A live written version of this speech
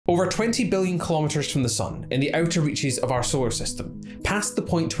Over 20 billion kilometers from the Sun, in the outer reaches of our solar system, past the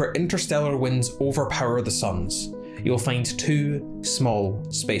point where interstellar winds overpower the Sun's, you'll find two small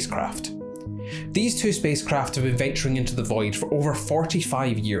spacecraft. These two spacecraft have been venturing into the void for over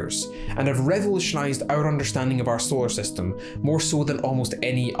 45 years and have revolutionised our understanding of our solar system more so than almost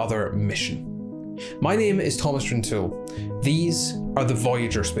any other mission. My name is Thomas Rintoul. These are the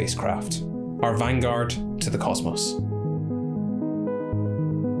Voyager spacecraft, our vanguard to the cosmos.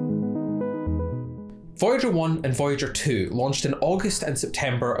 Voyager 1 and Voyager 2 launched in August and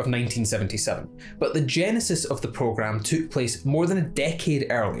September of 1977, but the genesis of the programme took place more than a decade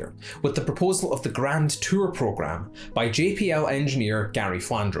earlier with the proposal of the Grand Tour programme by JPL engineer Gary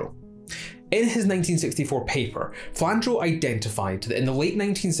Flandreau. In his 1964 paper, Flandreau identified that in the late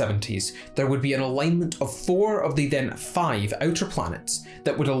 1970s there would be an alignment of 4 of the then 5 outer planets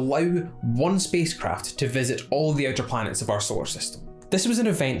that would allow one spacecraft to visit all of the outer planets of our solar system. This was an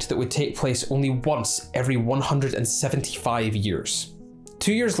event that would take place only once every 175 years.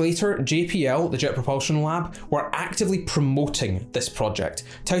 2 years later, JPL, the Jet Propulsion Lab, were actively promoting this project,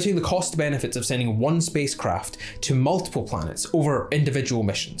 touting the cost benefits of sending one spacecraft to multiple planets over individual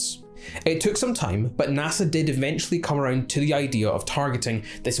missions. It took some time, but NASA did eventually come around to the idea of targeting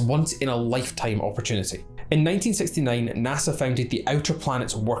this once-in-a-lifetime opportunity. In 1969, NASA founded the Outer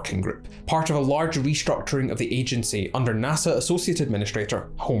Planets Working Group, part of a large restructuring of the agency under NASA Associate Administrator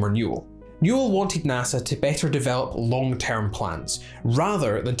Homer Newell. Newell wanted NASA to better develop long-term plans,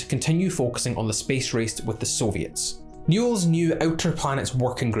 rather than to continue focusing on the space race with the Soviets. Newell's new Outer Planets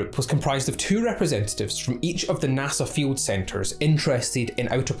Working Group was comprised of 2 representatives from each of the NASA field centres interested in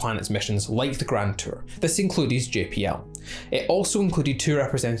outer planets missions like the Grand Tour. This included JPL. It also included 2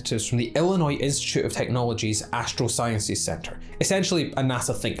 representatives from the Illinois Institute of Technology's Astrosciences Centre, essentially a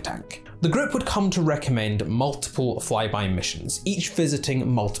NASA think tank. The group would come to recommend multiple flyby missions, each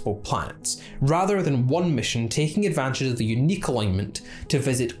visiting multiple planets, rather than one mission taking advantage of the unique alignment to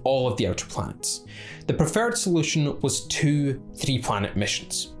visit all of the outer planets. The preferred solution was 2 3-planet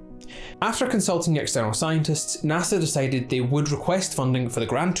missions. After consulting external scientists, NASA decided they would request funding for the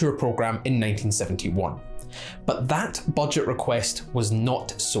Grand Tour programme in 1971. But that budget request was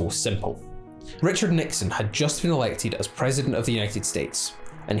not so simple. Richard Nixon had just been elected as President of the United States,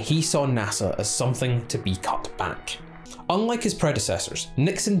 and he saw NASA as something to be cut back. Unlike his predecessors,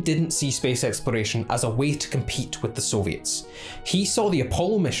 Nixon didn't see space exploration as a way to compete with the Soviets. He saw the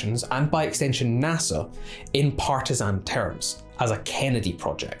Apollo missions, and by extension NASA, in partisan terms, as a Kennedy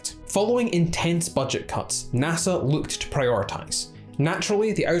project. Following intense budget cuts, NASA looked to prioritise.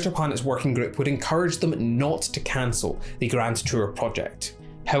 Naturally, the Outer Planets Working Group would encourage them not to cancel the Grand Tour project.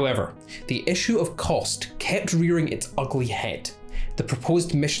 However, the issue of cost kept rearing its ugly head. The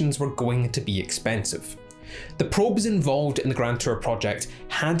proposed missions were going to be expensive. The probes involved in the Grand Tour project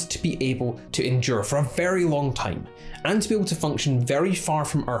had to be able to endure for a very long time, and to be able to function very far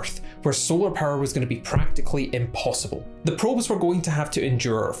from Earth, where solar power was going to be practically impossible. The probes were going to have to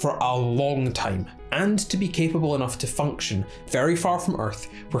endure for a long time, and to be capable enough to function very far from Earth,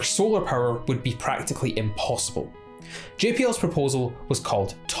 where solar power would be practically impossible. JPL's proposal was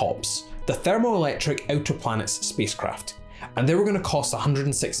called TOPS, the Thermoelectric Outer Planets Spacecraft, and they were going to cost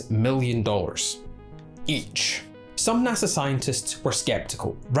 $106 million. Each. Some NASA scientists were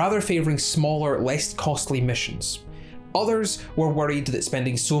skeptical, rather favouring smaller, less costly missions. Others were worried that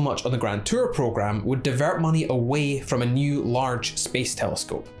spending so much on the Grand Tour programme would divert money away from a new large space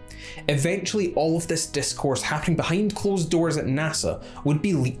telescope. Eventually, all of this discourse happening behind closed doors at NASA would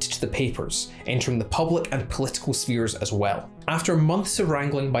be leaked to the papers, entering the public and political spheres as well. After months of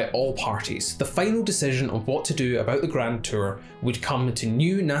wrangling by all parties, the final decision on what to do about the Grand Tour would come to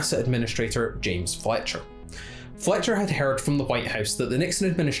new NASA Administrator James Fletcher. Fletcher had heard from the White House that the Nixon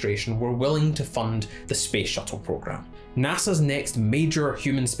administration were willing to fund the Space Shuttle program, NASA's next major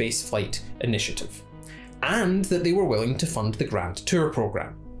human spaceflight initiative, and that they were willing to fund the Grand Tour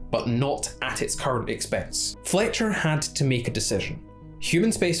program, but not at its current expense. Fletcher had to make a decision: human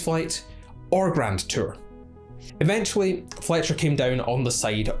spaceflight or Grand Tour. Eventually, Fletcher came down on the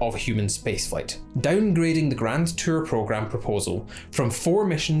side of human spaceflight, downgrading the Grand Tour programme proposal from 4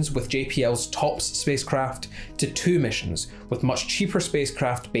 missions with JPL's TOPS spacecraft to 2 missions with much cheaper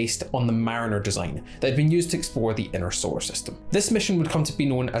spacecraft based on the Mariner design that had been used to explore the inner solar system. This mission would come to be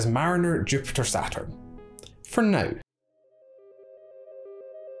known as Mariner Jupiter-Saturn. For now.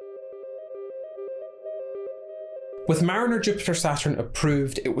 With Mariner, Jupiter, Saturn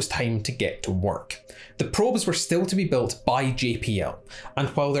approved, it was time to get to work. The probes were still to be built by JPL, and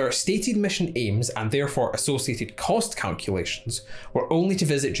while their stated mission aims and therefore associated cost calculations were only to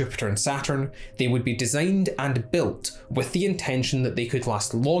visit Jupiter and Saturn, they would be designed and built with the intention that they could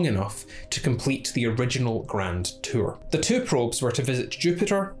last long enough to complete the original grand tour. The two probes were to visit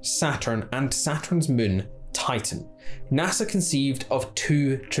Jupiter, Saturn, and Saturn's moon, Titan. NASA conceived of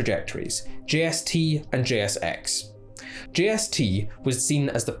two trajectories, JST and JSX. JST was seen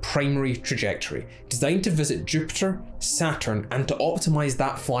as the primary trajectory, designed to visit Jupiter, Saturn, and to optimise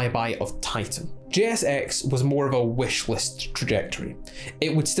that flyby of Titan. JSX was more of a wish list trajectory.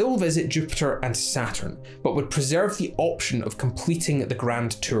 It would still visit Jupiter and Saturn, but would preserve the option of completing the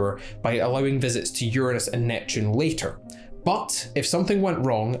grand tour by allowing visits to Uranus and Neptune later. But if something went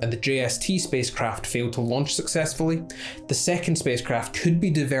wrong and the JST spacecraft failed to launch successfully, the second spacecraft could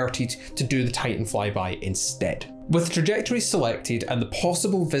be diverted to do the Titan flyby instead. With trajectories selected and the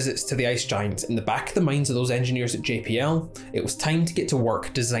possible visits to the ice giants in the back of the minds of those engineers at JPL, it was time to get to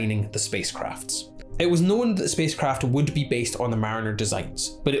work designing the spacecrafts. It was known that the spacecraft would be based on the Mariner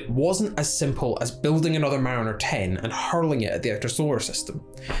designs, but it wasn't as simple as building another Mariner 10 and hurling it at the outer solar system.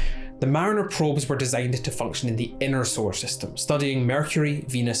 The Mariner probes were designed to function in the inner solar system, studying Mercury,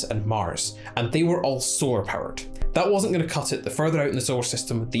 Venus, and Mars, and they were all solar powered. That wasn't going to cut it the further out in the solar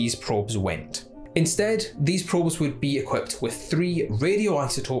system these probes went. Instead, these probes would be equipped with 3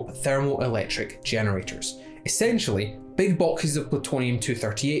 radioisotope thermoelectric generators, essentially big boxes of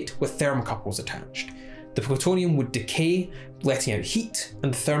plutonium-238 with thermocouples attached. The plutonium would decay, letting out heat,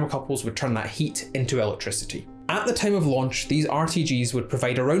 and the thermocouples would turn that heat into electricity. At the time of launch, these RTGs would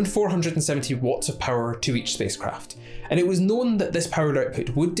provide around 470 watts of power to each spacecraft, and it was known that this power output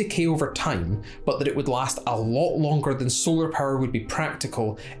would decay over time, but that it would last a lot longer than solar power would be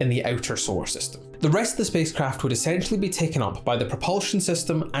practical in the outer solar system. The rest of the spacecraft would essentially be taken up by the propulsion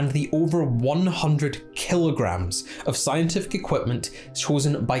system and the over 100 kilograms of scientific equipment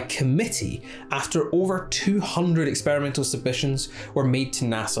chosen by committee after over 200 experimental submissions were made to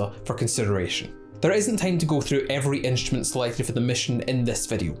NASA for consideration. There isn't time to go through every instrument selected for the mission in this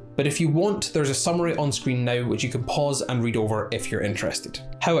video, but if you want, there's a summary on screen now which you can pause and read over if you're interested.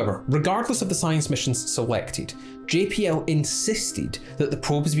 However, regardless of the science missions selected, JPL insisted that the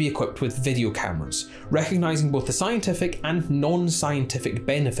probes be equipped with video cameras, recognising both the scientific and non-scientific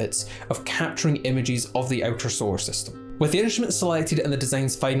benefits of capturing images of the outer solar system. With the instruments selected and the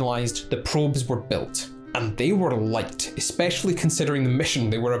designs finalised, the probes were built. And they were light, especially considering the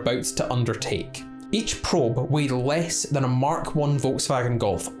mission they were about to undertake. Each probe weighed less than a Mark I Volkswagen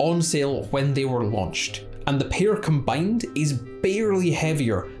Golf on sale when they were launched, and the pair combined is barely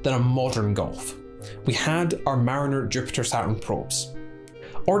heavier than a modern Golf. We had our Mariner Jupiter-Saturn probes.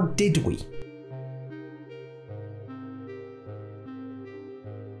 Or did we?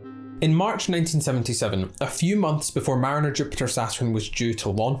 In March 1977, a few months before Mariner Jupiter-Saturn was due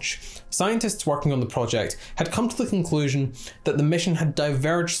to launch, scientists working on the project had come to the conclusion that the mission had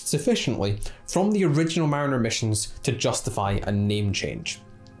diverged sufficiently from the original Mariner missions to justify a name change.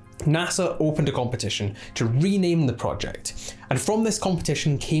 NASA opened a competition to rename the project, and from this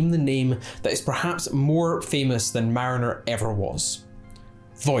competition came the name that is perhaps more famous than Mariner ever was: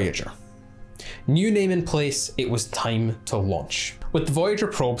 Voyager. New name in place, it was time to launch. With the Voyager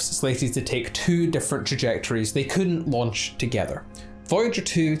probes slated to take 2 different trajectories, they couldn't launch together. Voyager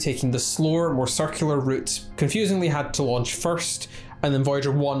 2, taking the slower, more circular route, confusingly had to launch first, and then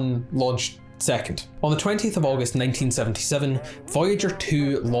Voyager 1 launched second. On the 20th of August 1977, Voyager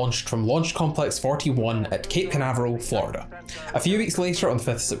 2 launched from Launch Complex 41 at Cape Canaveral, Florida. A few weeks later, on the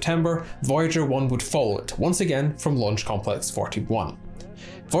 5th of September, Voyager 1 would follow it, once again from Launch Complex 41.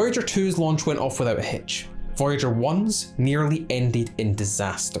 Voyager 2's launch went off without a hitch. Voyager 1's nearly ended in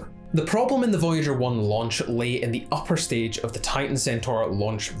disaster. The problem in the Voyager 1 launch lay in the upper stage of the Titan Centaur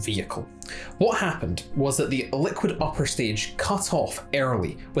launch vehicle. What happened was that the liquid upper stage cut off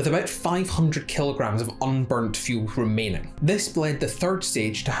early, with about 500 kilograms of unburnt fuel remaining. This led the third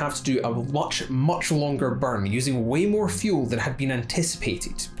stage to have to do a much longer burn, using way more fuel than had been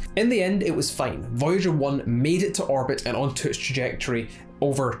anticipated. In the end, it was fine. Voyager 1 made it to orbit and onto its trajectory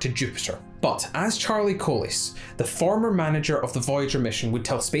over to Jupiter. But as Charlie Collis, the former manager of the Voyager mission, would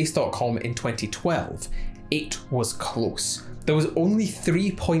tell Space.com in 2012, it was close. There was only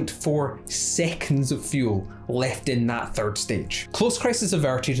 3.4 seconds of fuel left in that third stage. Close crisis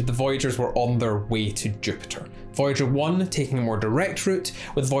averted, the Voyagers were on their way to Jupiter. Voyager 1 taking a more direct route,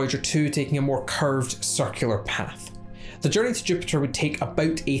 with Voyager 2 taking a more curved circular path. The journey to Jupiter would take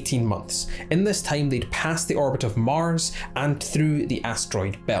about 18 months. In this time, they'd pass the orbit of Mars and through the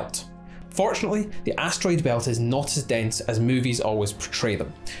asteroid belt. Fortunately, the asteroid belt is not as dense as movies always portray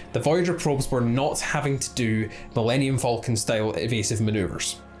them. The Voyager probes were not having to do Millennium Falcon style evasive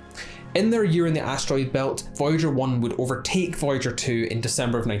maneuvers. In their year in the asteroid belt, Voyager 1 would overtake Voyager 2 in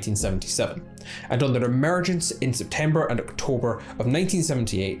December of 1977, and on their emergence in September and October of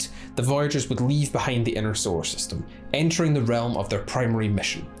 1978, the Voyagers would leave behind the inner solar system, entering the realm of their primary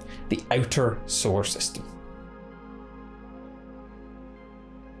mission, the outer solar system.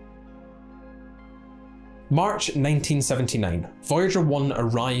 March 1979, Voyager 1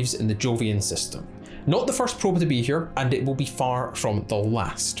 arrives in the Jovian system. Not the first probe to be here, and it will be far from the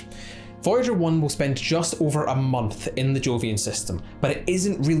last. Voyager 1 will spend just over a month in the Jovian system, but it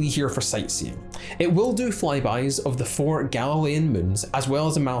isn't really here for sightseeing. It will do flybys of the 4 Galilean moons as well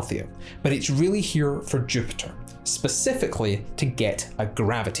as Amalthea, but it's really here for Jupiter, specifically to get a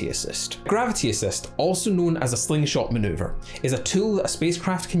gravity assist. Gravity assist, also known as a slingshot maneuver, is a tool that a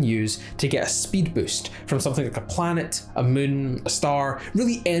spacecraft can use to get a speed boost from something like a planet, a moon, a star,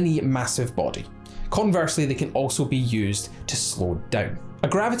 really any massive body. Conversely, they can also be used to slow down. A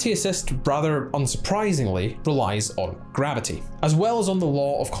gravity assist, rather unsurprisingly, relies on gravity, as well as on the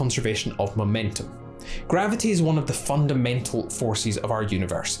law of conservation of momentum. Gravity is one of the fundamental forces of our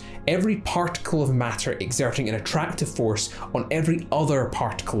universe, every particle of matter exerting an attractive force on every other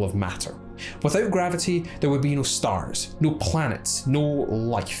particle of matter. Without gravity, there would be no stars, no planets, no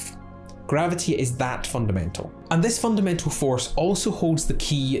life. Gravity is that fundamental. And this fundamental force also holds the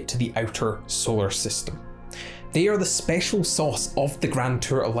key to the outer solar system. They are the special sauce of the Grand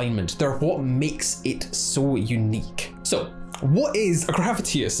Tour alignment. They're what makes it so unique. So, what is a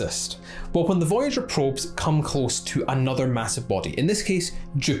gravity assist? Well, when the Voyager probes come close to another massive body, in this case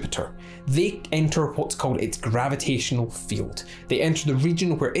Jupiter, they enter what's called its gravitational field. They enter the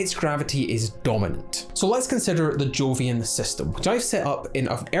region where its gravity is dominant. So let's consider the Jovian system, which I've set up in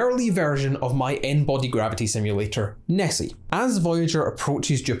an early version of my N-body gravity simulator, Nessie. As Voyager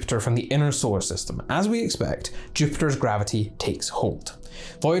approaches Jupiter from the inner solar system, as we expect, Jupiter's gravity takes hold.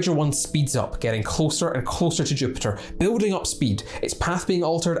 Voyager 1 speeds up, getting closer and closer to Jupiter, building up speed, its path being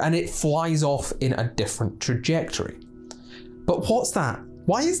altered, and it flies off in a different trajectory. But what's that?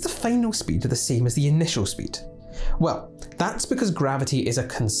 Why is the final speed the same as the initial speed? Well, that's because gravity is a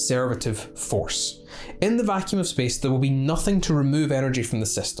conservative force. In the vacuum of space, there will be nothing to remove energy from the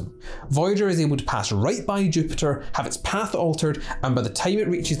system. Voyager is able to pass right by Jupiter, have its path altered, and by the time it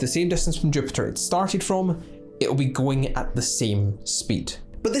reaches the same distance from Jupiter it started from, it'll be going at the same speed.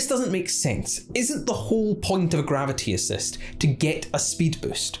 But this doesn't make sense. Isn't the whole point of a gravity assist to get a speed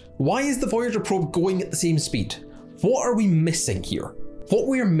boost? Why is the Voyager probe going at the same speed? What are we missing here? What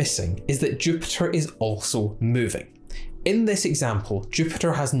we are missing is that Jupiter is also moving. In this example,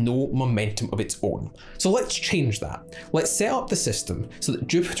 Jupiter has no momentum of its own. So let's change that. Let's set up the system so that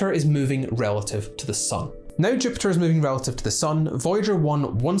Jupiter is moving relative to the Sun. Now Jupiter is moving relative to the Sun, Voyager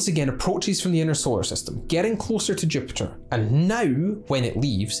 1 once again approaches from the inner solar system, getting closer to Jupiter, and now, when it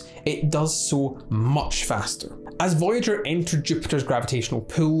leaves, it does so much faster. As Voyager entered Jupiter's gravitational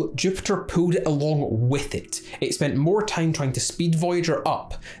pull, Jupiter pulled it along with it. It spent more time trying to speed Voyager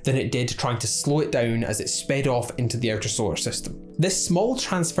up than it did trying to slow it down as it sped off into the outer solar system. This small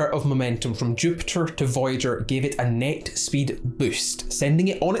transfer of momentum from Jupiter to Voyager gave it a net speed boost, sending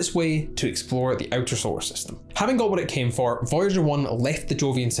it on its way to explore the outer solar system. Having got what it came for, Voyager 1 left the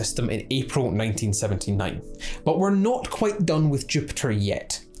Jovian system in April 1979. But we're not quite done with Jupiter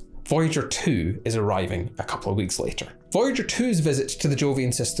yet. Voyager 2 is arriving a couple of weeks later. Voyager 2's visit to the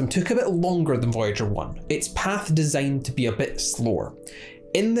Jovian system took a bit longer than Voyager 1, its path designed to be a bit slower.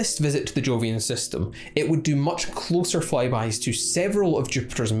 In this visit to the Jovian system, it would do much closer flybys to several of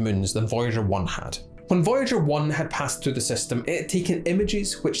Jupiter's moons than Voyager 1 had. When Voyager 1 had passed through the system, it had taken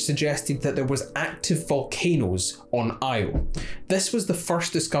images which suggested that there was active volcanoes on Io. This was the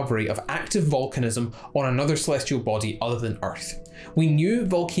first discovery of active volcanism on another celestial body other than Earth. We knew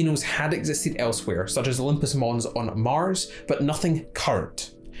volcanoes had existed elsewhere, such as Olympus Mons on Mars, but nothing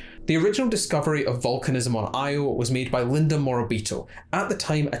current. The original discovery of volcanism on Io was made by Linda Morabito, at the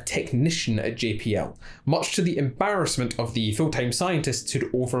time a technician at JPL, much to the embarrassment of the full-time scientists who'd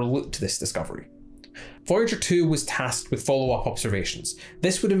overlooked this discovery. Voyager 2 was tasked with follow-up observations.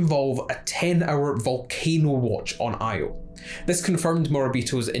 This would involve a 10-hour volcano watch on Io. This confirmed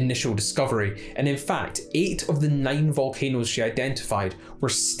Morabito's initial discovery, and in fact, 8 of the 9 volcanoes she identified were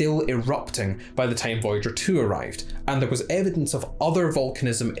still erupting by the time Voyager 2 arrived, and there was evidence of other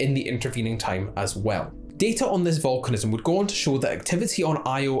volcanism in the intervening time as well. Data on this volcanism would go on to show that activity on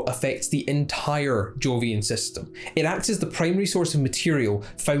Io affects the entire Jovian system. It acts as the primary source of material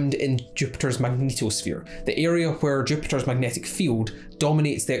found in Jupiter's magnetosphere, the area where Jupiter's magnetic field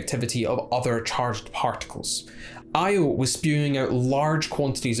dominates the activity of other charged particles. Io was spewing out large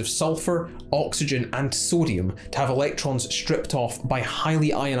quantities of sulfur, oxygen and sodium to have electrons stripped off by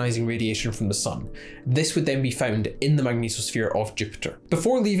highly ionizing radiation from the sun. This would then be found in the magnetosphere of Jupiter.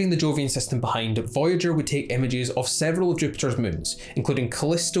 Before leaving the Jovian system behind, Voyager would take images of several of Jupiter's moons, including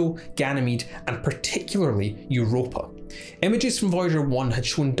Callisto, Ganymede and particularly Europa. Images from Voyager 1 had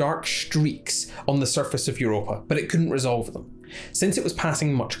shown dark streaks on the surface of Europa, but it couldn't resolve them. Since it was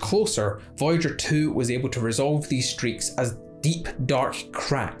passing much closer, Voyager 2 was able to resolve these streaks as deep dark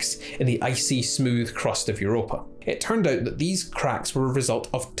cracks in the icy smooth crust of Europa. It turned out that these cracks were a result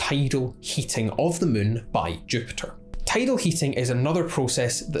of tidal heating of the moon by Jupiter. Tidal heating is another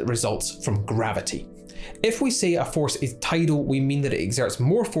process that results from gravity. If we say a force is tidal, we mean that it exerts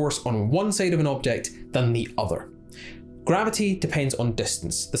more force on one side of an object than the other. Gravity depends on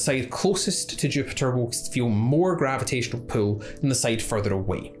distance. The side closest to Jupiter will feel more gravitational pull than the side further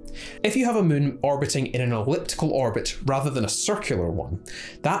away. If you have a moon orbiting in an elliptical orbit rather than a circular one,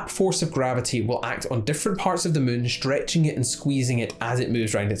 that force of gravity will act on different parts of the moon, stretching it and squeezing it as it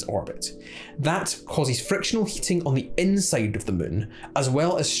moves around its orbit. That causes frictional heating on the inside of the moon, as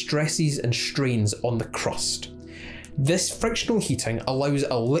well as stresses and strains on the crust. This frictional heating allows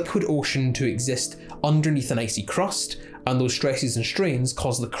a liquid ocean to exist underneath an icy crust, and those stresses and strains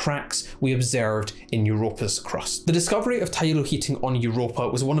cause the cracks we observed in Europa's crust. The discovery of tidal heating on Europa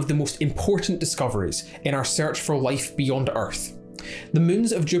was one of the most important discoveries in our search for life beyond Earth. The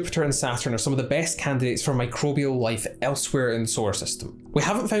moons of Jupiter and Saturn are some of the best candidates for microbial life elsewhere in the solar system. We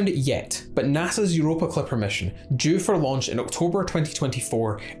haven't found it yet, but NASA's Europa Clipper mission, due for launch in October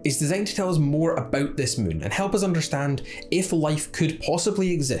 2024, is designed to tell us more about this moon and help us understand if life could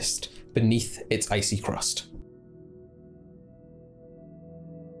possibly exist beneath its icy crust.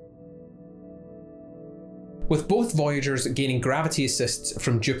 With both Voyagers gaining gravity assists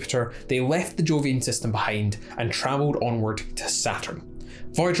from Jupiter, they left the Jovian system behind and travelled onward to Saturn.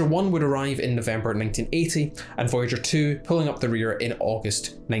 Voyager 1 would arrive in November 1980, and Voyager 2 pulling up the rear in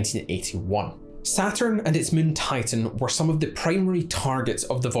August 1981. Saturn and its moon Titan were some of the primary targets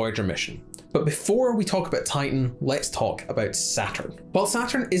of the Voyager mission. But before we talk about Titan, let's talk about Saturn. While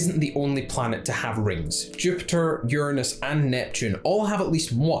Saturn isn't the only planet to have rings, Jupiter, Uranus and Neptune all have at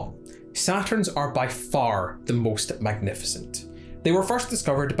least one. Saturns are by far the most magnificent. They were first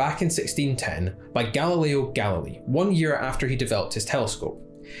discovered back in 1610 by Galileo Galilei, 1 year after he developed his telescope.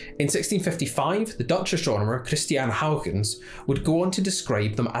 In 1655, the Dutch astronomer Christiaan Huygens would go on to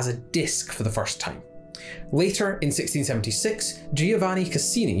describe them as a disk for the first time. Later, in 1676, Giovanni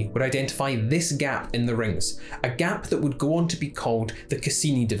Cassini would identify this gap in the rings, a gap that would go on to be called the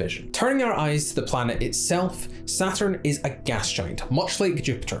Cassini division. Turning our eyes to the planet itself, Saturn is a gas giant, much like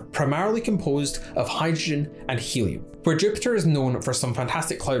Jupiter, primarily composed of hydrogen and helium. Where Jupiter is known for some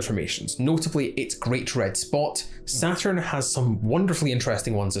fantastic cloud formations, notably its Great Red Spot, Saturn has some wonderfully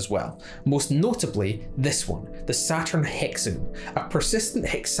interesting ones as well. Most notably, this one, the Saturn Hexagon, a persistent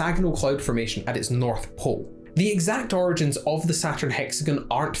hexagonal cloud formation at its North Pole. The exact origins of the Saturn Hexagon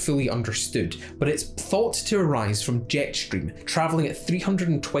aren't fully understood, but it's thought to arise from jet stream travelling at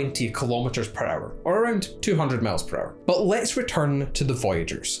 320 km per hour, or around 200 miles per hour. But let's return to the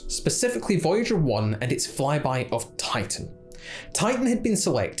Voyagers, specifically Voyager 1 and its flyby of Titan. Titan had been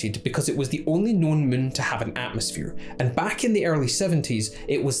selected because it was the only known moon to have an atmosphere, and back in the early 70s,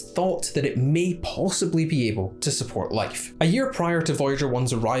 it was thought that it may possibly be able to support life. A year prior to Voyager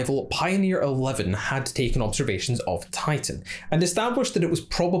 1's arrival, Pioneer 11 had taken observations of Titan, and established that it was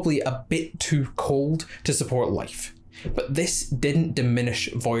probably a bit too cold to support life. But this didn't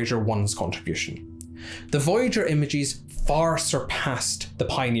diminish Voyager 1's contribution. The Voyager images far surpassed the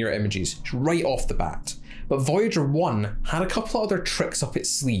Pioneer images right off the bat. But Voyager 1 had a couple of other tricks up its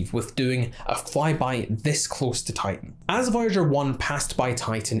sleeve with doing a flyby this close to Titan. As Voyager 1 passed by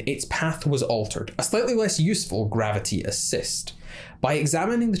Titan, its path was altered, a slightly less useful gravity assist. By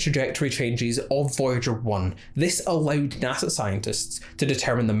examining the trajectory changes of Voyager 1, this allowed NASA scientists to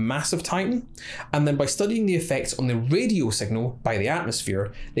determine the mass of Titan, and then by studying the effects on the radio signal by the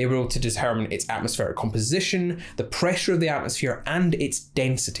atmosphere, they were able to determine its atmospheric composition, the pressure of the atmosphere, and its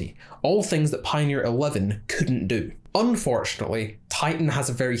density, all things that Pioneer 11 couldn't do. Unfortunately, Titan has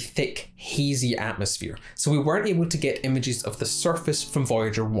a very thick, hazy atmosphere, so we weren't able to get images of the surface from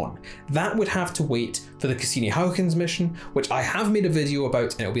Voyager 1. That would have to wait for the Cassini-Hawkins mission, which I have made a video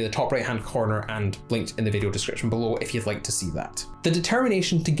about, and it'll be in the top right hand corner and linked in the video description below if you'd like to see that. The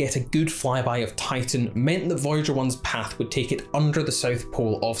determination to get a good flyby of Titan meant that Voyager 1's path would take it under the south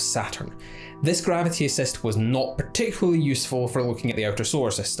pole of Saturn. This gravity assist was not particularly useful for looking at the outer solar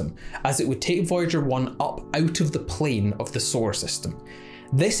system, as it would take Voyager 1 up out of the plane of the solar system.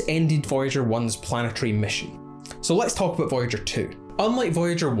 This ended Voyager 1's planetary mission. So let's talk about Voyager 2. Unlike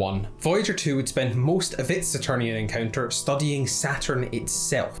Voyager 1, Voyager 2 would spend most of its Saturnian encounter studying Saturn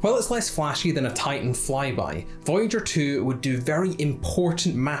itself. While it's less flashy than a Titan flyby, Voyager 2 would do very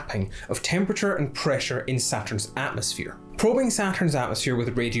important mapping of temperature and pressure in Saturn's atmosphere. Probing Saturn's atmosphere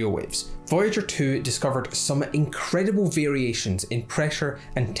with radio waves, Voyager 2 discovered some incredible variations in pressure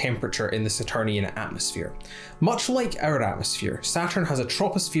and temperature in the Saturnian atmosphere. Much like our atmosphere, Saturn has a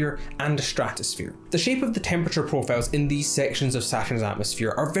troposphere and a stratosphere. The shape of the temperature profiles in these sections of Saturn's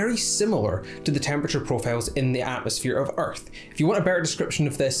atmosphere are very similar to the temperature profiles in the atmosphere of Earth. If you want a better description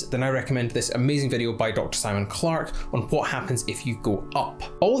of this, then I recommend this amazing video by Dr. Simon Clark on what happens if you go up.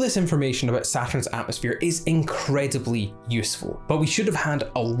 All this information about Saturn's atmosphere is incredibly useful, but we should have had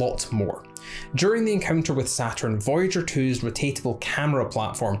a lot more. During the encounter with Saturn, Voyager 2's rotatable camera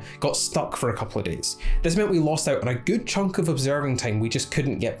platform got stuck for a couple of days. This meant we lost out on a good chunk of observing time we just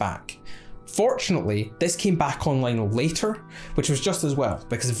couldn't get back. Fortunately, this came back online later, which was just as well,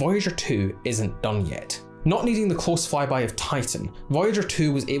 because Voyager 2 isn't done yet. Not needing the close flyby of Titan, Voyager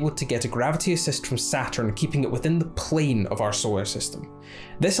 2 was able to get a gravity assist from Saturn, keeping it within the plane of our solar system.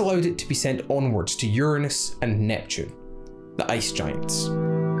 This allowed it to be sent onwards to Uranus and Neptune, the ice giants.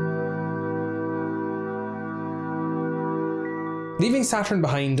 Leaving Saturn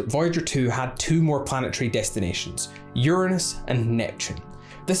behind, Voyager 2 had two more planetary destinations, Uranus and Neptune.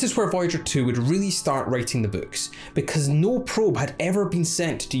 This is where Voyager 2 would really start writing the books, because no probe had ever been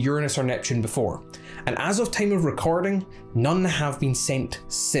sent to Uranus or Neptune before, and as of time of recording, none have been sent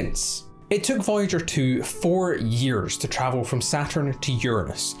since. It took Voyager 2 4 years to travel from Saturn to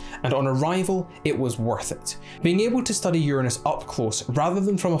Uranus, and on arrival, it was worth it. Being able to study Uranus up close rather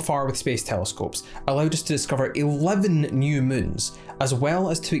than from afar with space telescopes allowed us to discover 11 new moons, as well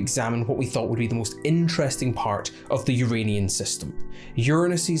as to examine what we thought would be the most interesting part of the Uranian system,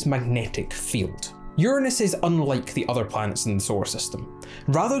 Uranus's magnetic field. Uranus is unlike the other planets in the solar system.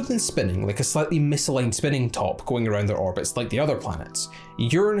 Rather than spinning like a slightly misaligned spinning top going around their orbits like the other planets,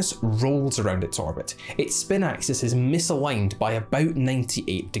 Uranus rolls around its orbit. Its spin axis is misaligned by about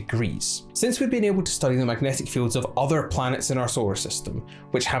 98 degrees. Since we've been able to study the magnetic fields of other planets in our solar system,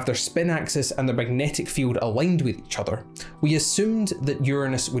 which have their spin axis and their magnetic field aligned with each other, we assumed that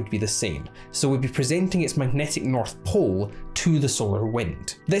Uranus would be the same, so we'd be presenting its magnetic north pole to the solar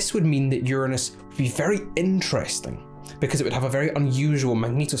wind. This would mean that Uranus would be very interesting, because it would have a very unusual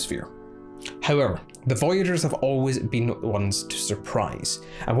magnetosphere. However, the Voyagers have always been the ones to surprise,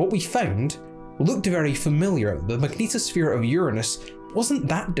 and what we found looked very familiar. The magnetosphere of Uranus wasn't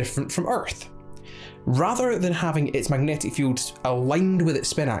that different from Earth. Rather than having its magnetic field aligned with its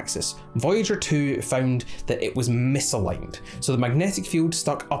spin axis, Voyager 2 found that it was misaligned, so the magnetic field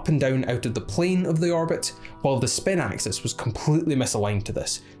stuck up and down out of the plane of the orbit, while the spin axis was completely misaligned to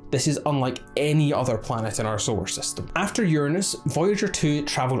this. This is unlike any other planet in our solar system. After Uranus, Voyager 2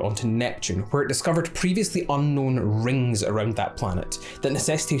 travelled onto Neptune, where it discovered previously unknown rings around that planet that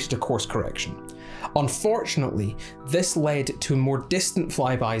necessitated a course correction. Unfortunately, this led to more distant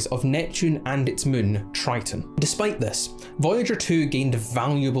flybys of Neptune and its moon, Triton. Despite this, Voyager 2 gained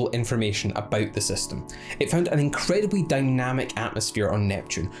valuable information about the system. It found an incredibly dynamic atmosphere on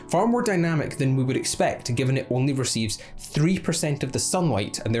Neptune, far more dynamic than we would expect given it only receives 3% of the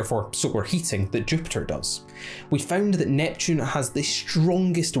sunlight and therefore solar heating that Jupiter does. We found that Neptune has the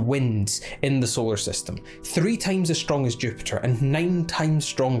strongest winds in the solar system, 3 times as strong as Jupiter and 9 times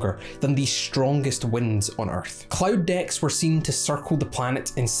stronger than the strongest winds on Earth. Cloud decks were seen to circle the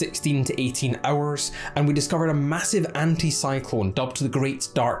planet in 16 to 18 hours, and we discovered a massive anticyclone dubbed the Great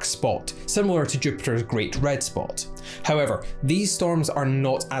Dark Spot, similar to Jupiter's Great Red Spot. However, these storms are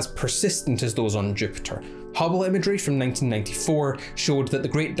not as persistent as those on Jupiter. Hubble imagery from 1994 showed that the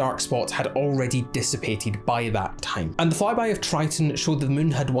Great Dark Spot had already dissipated by that time. And the flyby of Triton showed that the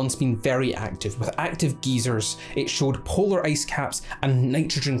moon had once been very active, with active geysers. It showed polar ice caps and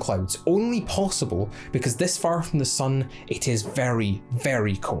nitrogen clouds, only possible because this far from the sun, it is very,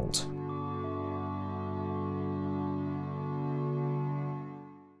 very cold.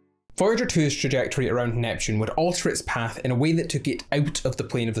 Voyager 2's trajectory around Neptune would alter its path in a way that took it out of the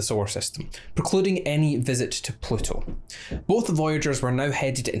plane of the solar system, precluding any visit to Pluto. Both Voyagers were now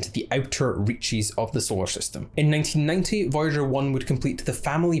headed into the outer reaches of the solar system. In 1990, Voyager 1 would complete the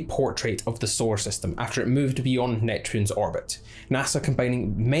family portrait of the solar system after it moved beyond Neptune's orbit, NASA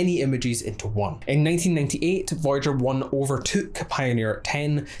combining many images into one. In 1998, Voyager 1 overtook Pioneer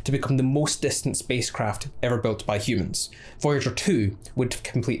 10 to become the most distant spacecraft ever built by humans. Voyager 2 would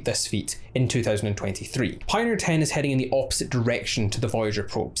complete this feat in 2023. Pioneer 10 is heading in the opposite direction to the Voyager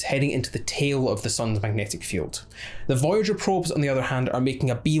probes, heading into the tail of the sun's magnetic field. The Voyager probes, on the other hand, are making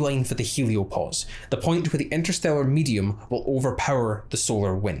a beeline for the heliopause, the point where the interstellar medium will overpower the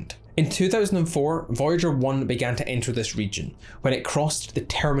solar wind. In 2004, Voyager 1 began to enter this region when it crossed the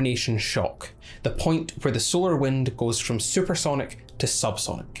termination shock, the point where the solar wind goes from supersonic to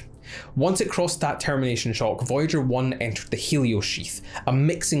subsonic. Once it crossed that termination shock, Voyager 1 entered the heliosheath, a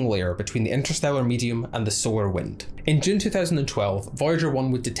mixing layer between the interstellar medium and the solar wind. In June 2012, Voyager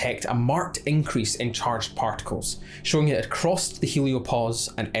 1 would detect a marked increase in charged particles, showing it had crossed the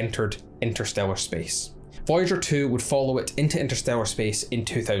heliopause and entered interstellar space. Voyager 2 would follow it into interstellar space in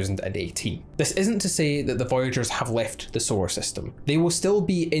 2018. This isn't to say that the Voyagers have left the solar system. They will still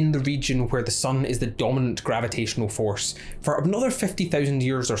be in the region where the sun is the dominant gravitational force for another 50,000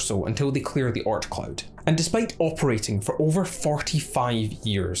 years or so until they clear the Oort cloud. And despite operating for over 45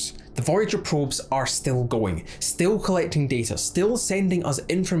 years, the Voyager probes are still going, still collecting data, still sending us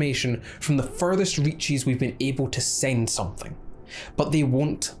information from the furthest reaches we've been able to send something. But they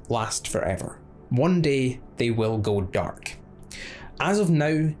won't last forever. One day they will go dark. As of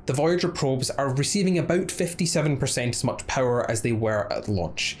now, the Voyager probes are receiving about 57% as much power as they were at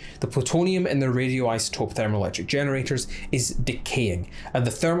launch. The plutonium in their radioisotope thermoelectric generators is decaying, and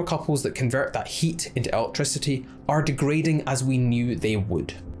the thermocouples that convert that heat into electricity are degrading as we knew they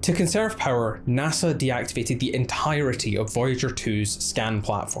would. To conserve power, NASA deactivated the entirety of Voyager 2's scan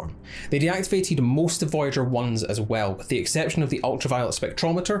platform. They deactivated most of Voyager 1's as well, with the exception of the ultraviolet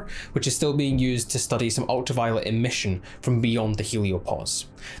spectrometer, which is still being used to study some ultraviolet emission from beyond the heliopause.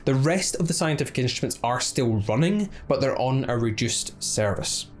 The rest of the scientific instruments are still running, but they're on a reduced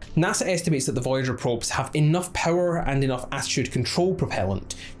service. NASA estimates that the Voyager probes have enough power and enough attitude control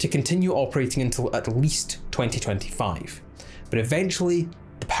propellant to continue operating until at least 2025. But eventually,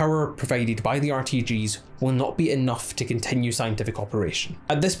 the power provided by the RTGs will not be enough to continue scientific operation.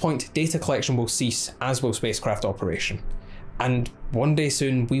 At this point, data collection will cease, as will spacecraft operation. And one day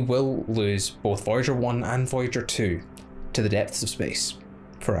soon, we will lose both Voyager 1 and Voyager 2 to the depths of space,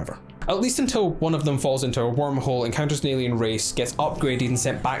 forever. At least until one of them falls into a wormhole, encounters an alien race, gets upgraded and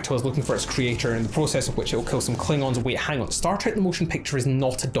sent back to us looking for its creator, in the process of which it will kill some Klingons. Wait, hang on, Star Trek the Motion Picture is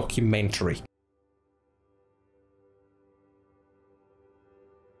not a documentary.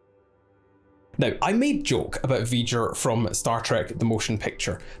 Now, I made joke about Voyager from Star Trek the Motion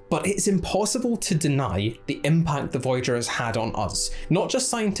Picture, but it's impossible to deny the impact the Voyager has had on us, not just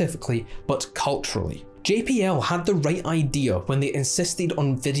scientifically, but culturally. JPL had the right idea when they insisted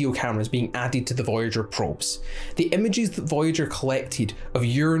on video cameras being added to the Voyager probes. The images that Voyager collected of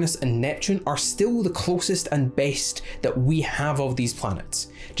Uranus and Neptune are still the closest and best that we have of these planets.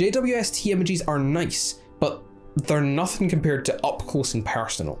 JWST images are nice, but they're nothing compared to up close and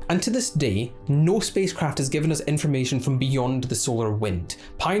personal. And to this day, no spacecraft has given us information from beyond the solar wind.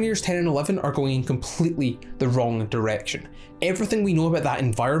 Pioneers 10 and 11 are going in completely the wrong direction. Everything we know about that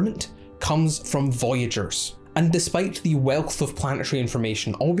environment comes from Voyagers. And despite the wealth of planetary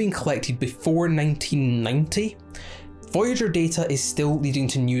information all being collected before 1990, Voyager data is still leading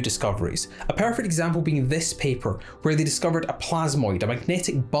to new discoveries. A perfect example being this paper, where they discovered a plasmoid, a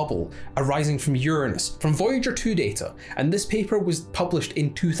magnetic bubble, arising from Uranus, from Voyager 2 data, and this paper was published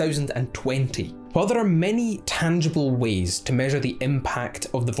in 2020. While there are many tangible ways to measure the impact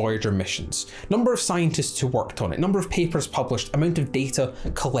of the Voyager missions, number of scientists who worked on it, number of papers published, amount of data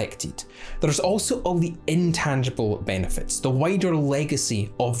collected, there's also all the intangible benefits, the wider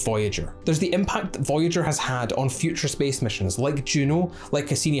legacy of Voyager. There's the impact that Voyager has had on future space missions like Juno, like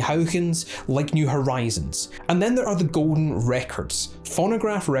Cassini-Hawkins, like New Horizons. And then there are the golden records,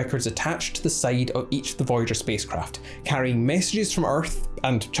 phonograph records attached to the side of each of the Voyager spacecraft, carrying messages from Earth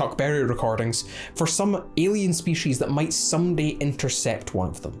and Chuck Berry recordings for some alien species that might someday intercept one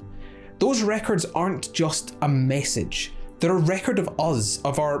of them. Those records aren't just a message, they're a record of us,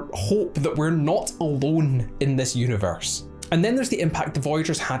 of our hope that we're not alone in this universe. And then there's the impact the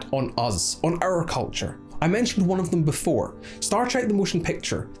Voyagers had on us, on our culture. I mentioned one of them before. Star Trek the Motion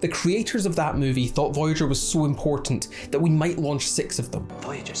Picture, the creators of that movie thought Voyager was so important that we might launch 6 of them.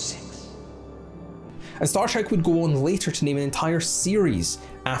 Voyager 6. And Star Trek would go on later to name an entire series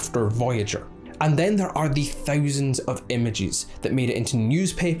after Voyager. And then there are the thousands of images that made it into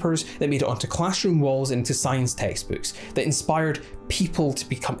newspapers, that made it onto classroom walls, into science textbooks, that inspired people to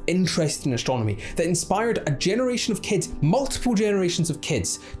become interested in astronomy, that inspired a generation of kids, multiple generations of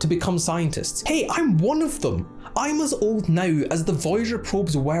kids, to become scientists. Hey, I'm one of them. I'm as old now as the Voyager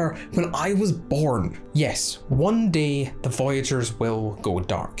probes were when I was born. Yes, one day the Voyagers will go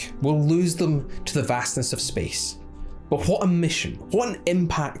dark. We'll lose them to the vastness of space. But what a mission, what an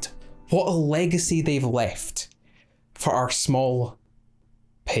impact, what a legacy they've left for our small,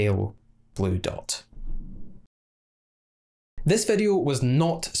 pale blue dot. This video was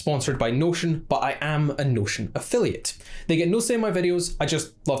not sponsored by Notion, but I am a Notion affiliate. They get no say in my videos, I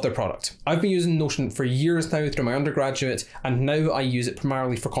just love their product. I've been using Notion for years now through my undergraduate, and now I use it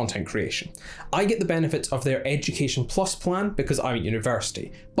primarily for content creation. I get the benefits of their Education Plus plan because I'm at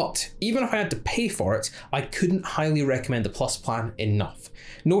university, but even if I had to pay for it, I couldn't highly recommend the Plus plan enough.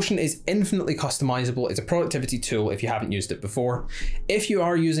 Notion is infinitely customizable, it's a productivity tool if you haven't used it before. If you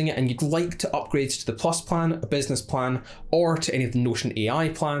are using it and you'd like to upgrade to the Plus plan, a business plan, or to any of the Notion AI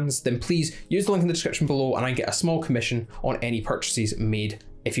plans, then please use the link in the description below and I get a small commission on any purchases made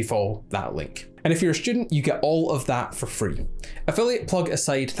if you follow that link. And if you're a student, you get all of that for free. Affiliate plug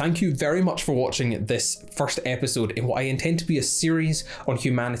aside, thank you very much for watching this first episode in what I intend to be a series on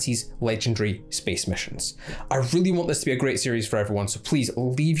humanity's legendary space missions. I really want this to be a great series for everyone, so please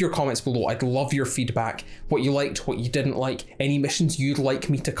leave your comments below. I'd love your feedback, what you liked, what you didn't like, any missions you'd like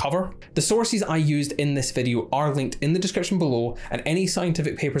me to cover. The sources I used in this video are linked in the description below, and any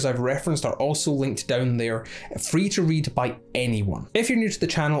scientific papers I've referenced are also linked down there, free to read by anyone. If you're new to the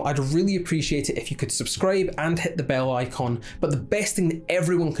channel, I'd really appreciate it if you could subscribe and hit the bell icon, but the best thing that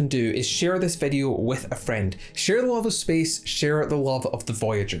everyone can do is share this video with a friend. Share the love of space, share the love of the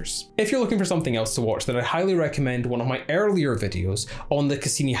Voyagers. If you're looking for something else to watch, then I highly recommend one of my earlier videos on the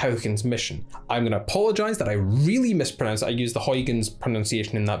Cassini-Huygens mission. I'm going to apologise that I really mispronounced it. I used the Huygens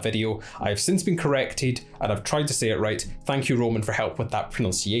pronunciation in that video. I have since been corrected and I've tried to say it right. Thank you, Roman, for help with that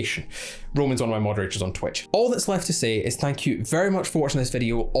pronunciation. Roman's one of my moderators on Twitch. All that's left to say is thank you very much for watching this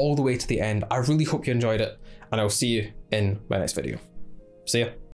video all the way to the end. I really hope you enjoyed it, and I'll see you in my next video. See ya.